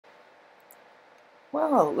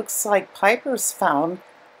Well, it looks like Piper's found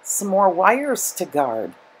some more wires to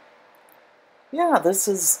guard. Yeah, this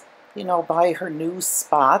is, by her new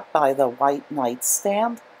spot by the white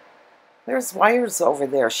nightstand. There's wires over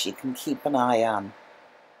there she can keep an eye on.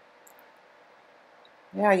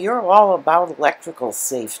 Yeah, you're all about electrical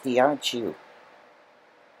safety, aren't you?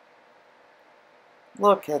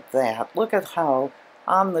 Look at that. Look at how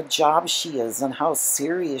on the job she is and how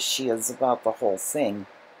serious she is about the whole thing.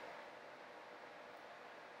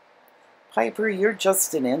 Piper, you're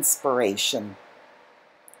just an inspiration.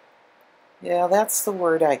 Yeah, that's the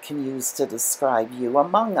word I can use to describe you,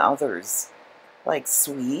 among others, like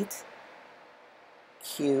sweet,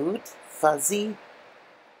 cute, fuzzy.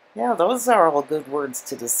 Yeah, those are all good words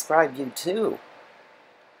to describe you, too.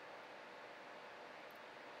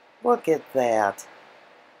 Look at that.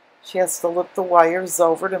 She has to look the wires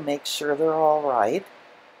over to make sure they're all right.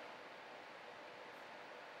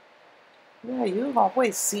 Yeah, you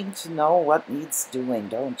always seem to know what needs doing,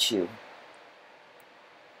 don't you?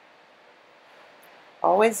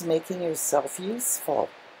 Always making yourself useful.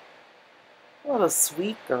 What a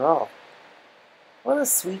sweet girl. What a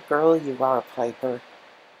sweet girl you are, Piper.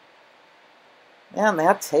 Man,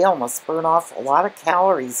 that tail must burn off a lot of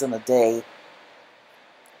calories in a day.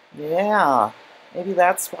 Yeah, maybe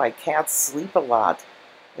that's why cats sleep a lot.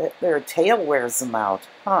 Their tail wears them out,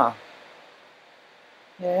 huh?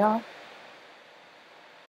 Yeah?